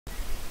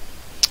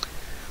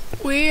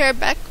We are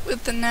back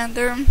with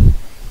another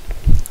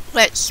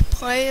Let's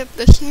Play of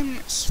The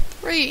Sims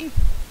 3.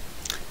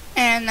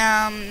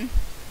 And,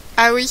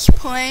 I was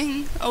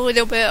playing a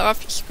little bit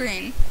off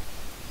screen.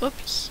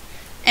 Whoops.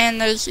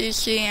 And as you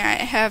see,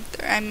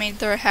 I made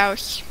their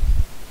house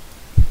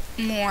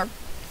more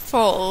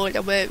full a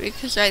little bit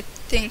because I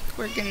think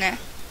we're gonna...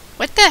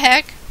 What the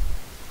heck?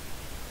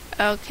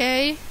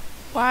 Okay.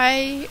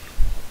 Why...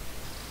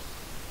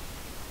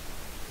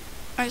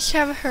 Let's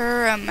have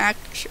her,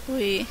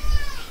 actually...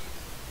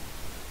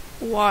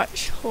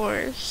 watch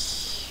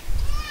horse.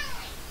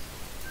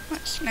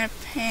 Let's snip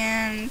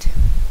hand.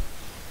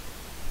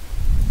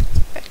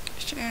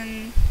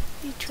 Action.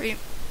 Retreat.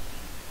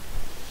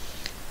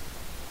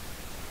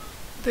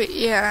 But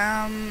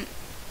yeah,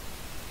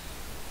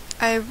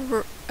 I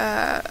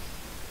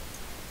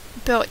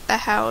built the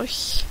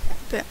house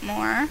a bit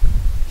more,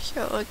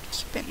 so it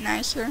looks a bit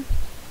nicer.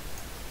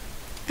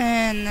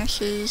 And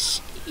this is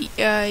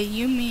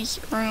Yumi's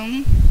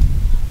room.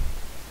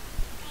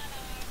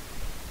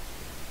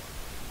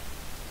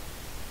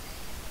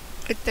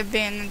 With the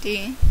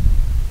vanity,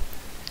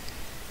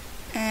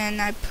 and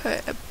I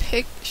put a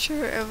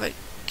picture of a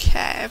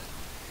cat.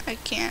 I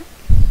can't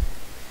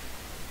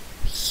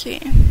see.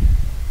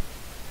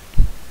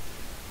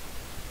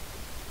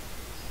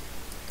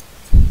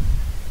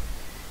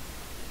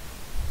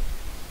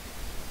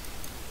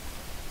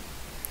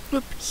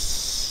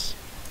 Whoops.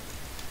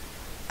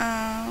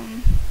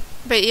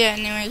 But yeah,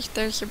 anyways,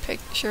 there's a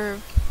picture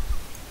of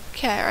a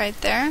cat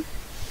right there.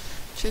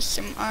 Just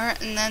some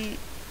art, and then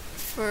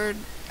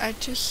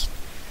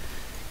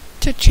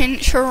to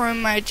change her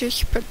room, I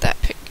just put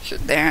that picture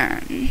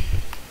there, and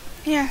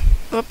yeah,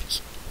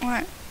 whoops,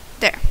 what,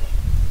 there.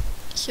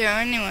 So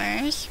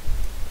anyways,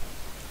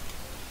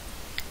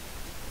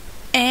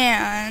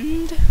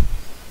 and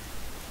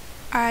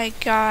I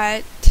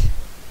got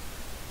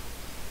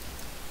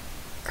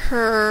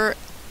her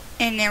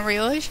in a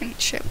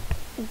relationship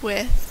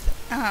with,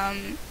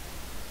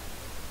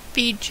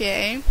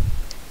 BJ,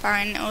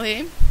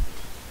 finally.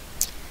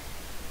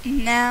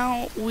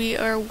 Now we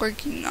are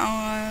working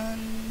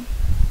on...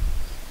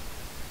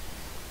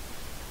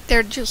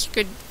 They're just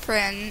good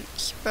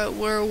friends, but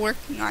we're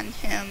working on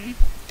him.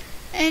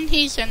 And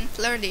he's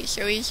unflirty,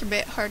 so he's a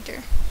bit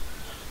harder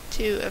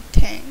to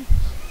obtain.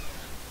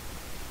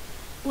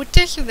 What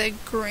does the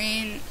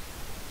green...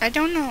 I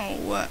don't know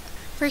what...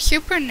 For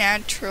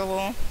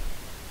supernatural,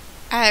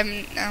 I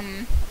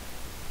haven't,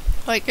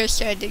 like I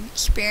said,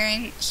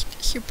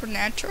 experienced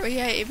supernatural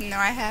yet, even though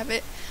I have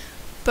it.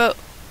 But...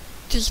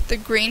 does the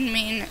green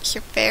mean it's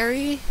a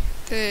fairy?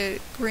 The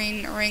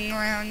green ring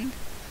around?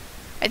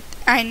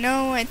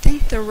 I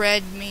think the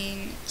red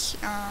means,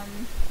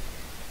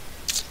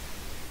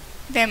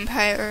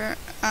 vampire.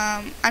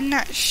 I'm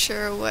not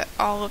sure what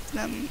all of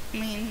them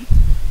mean.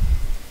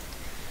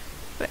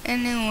 But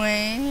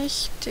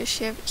anyways, does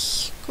she have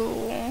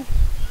school?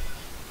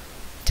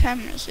 What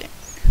time is it?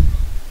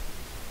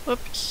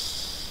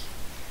 Whoops.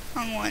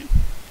 Wrong one.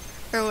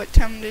 Or what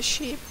time does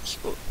she have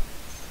school?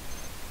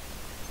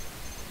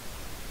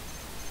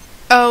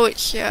 Oh,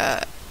 it's,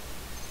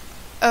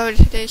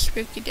 today's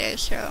spooky day,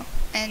 so,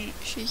 and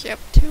she's up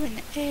to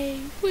an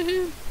A,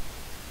 woohoo!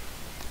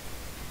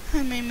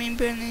 Hi, Mimi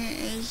Bunny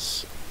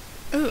is,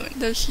 ooh,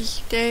 this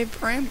is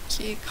Dave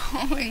Ramsey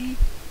calling.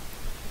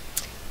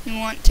 You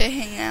want to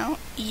hang out?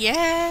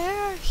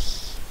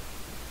 Yes!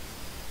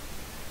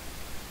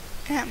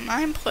 At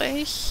my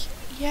place?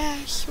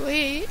 Yeah,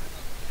 sweet.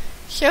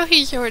 So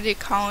he's already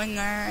calling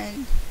her,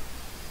 and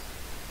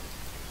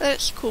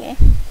that's cool.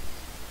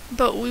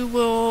 But we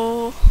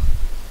will...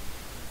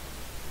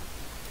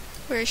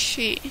 Where is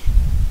she?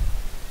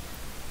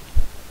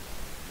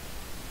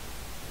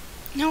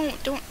 No,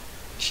 don't...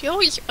 She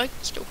always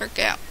likes to work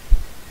out.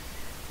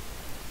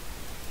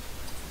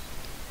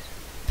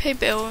 Pay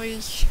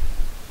bills.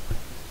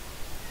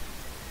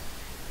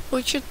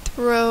 We should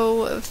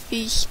throw a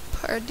feast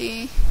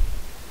party.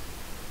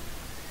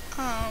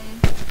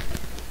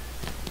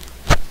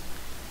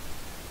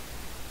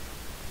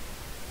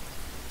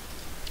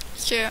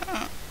 So...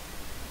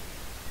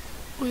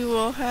 we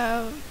will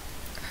have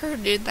her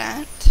do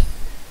that.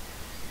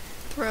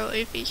 Throw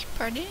a feast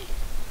party.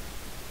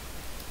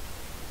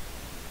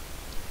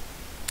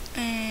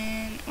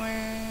 And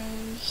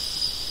where's...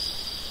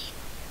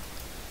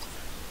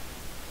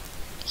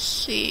 Let's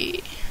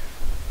see.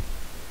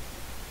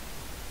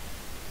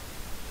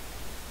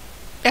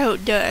 Oh,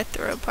 duh,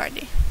 throw a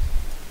party.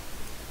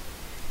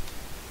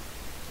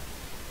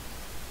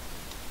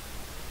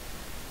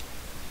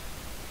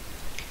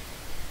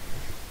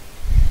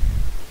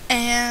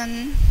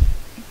 And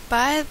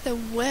by the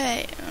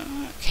way,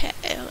 okay,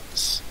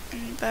 let's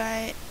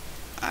invite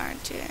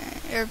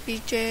RJ or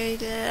BJ,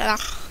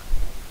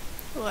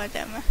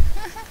 whatever.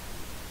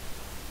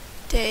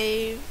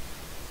 Dave.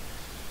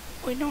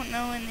 We don't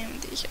know any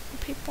of these other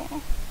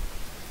people.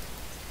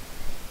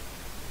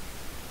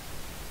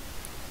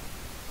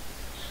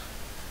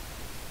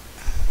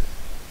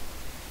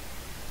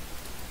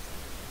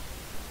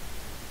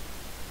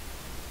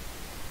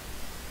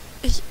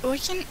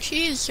 Wasn't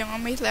she a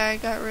zombie that I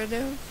got rid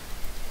of?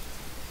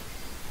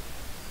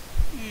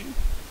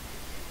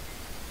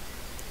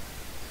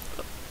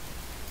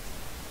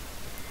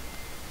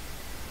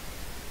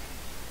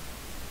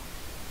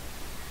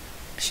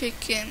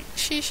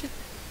 She should,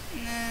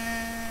 nah,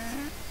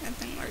 I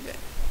think we're good.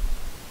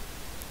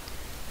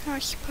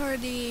 House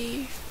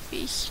party,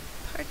 feast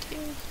party.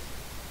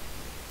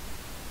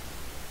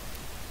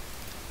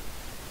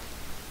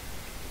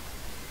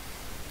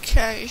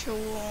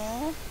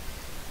 Casual.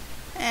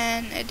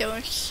 And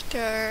it'll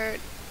start.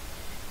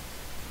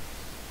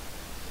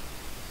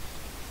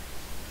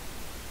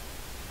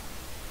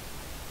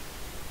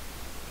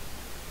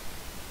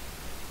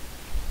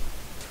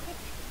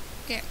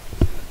 Yeah.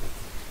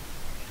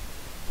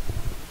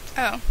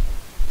 Oh,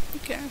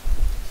 okay.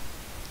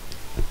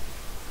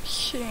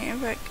 See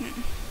if I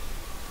can.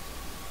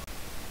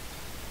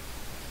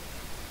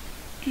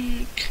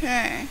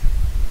 Okay.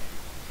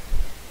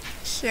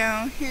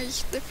 So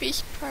here's the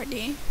feast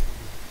party.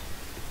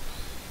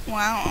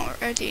 Wow,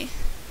 already.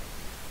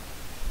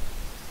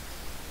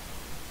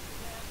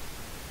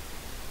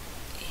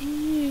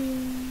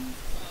 Ew.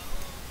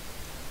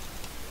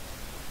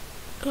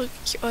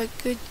 Looks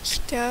like good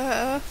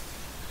stuff.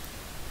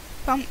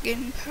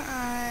 Pumpkin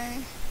pie.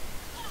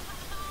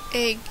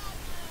 Egg.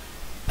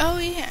 Oh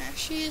yeah,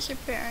 she is a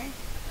berry.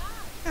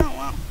 Oh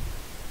wow.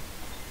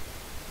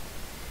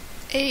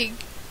 Egg.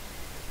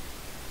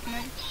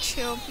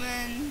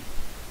 McChilton.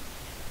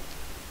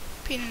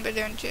 Peanut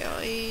butter and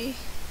jelly.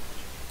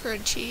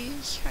 Grilled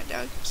cheese. Hot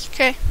dogs.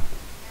 Okay.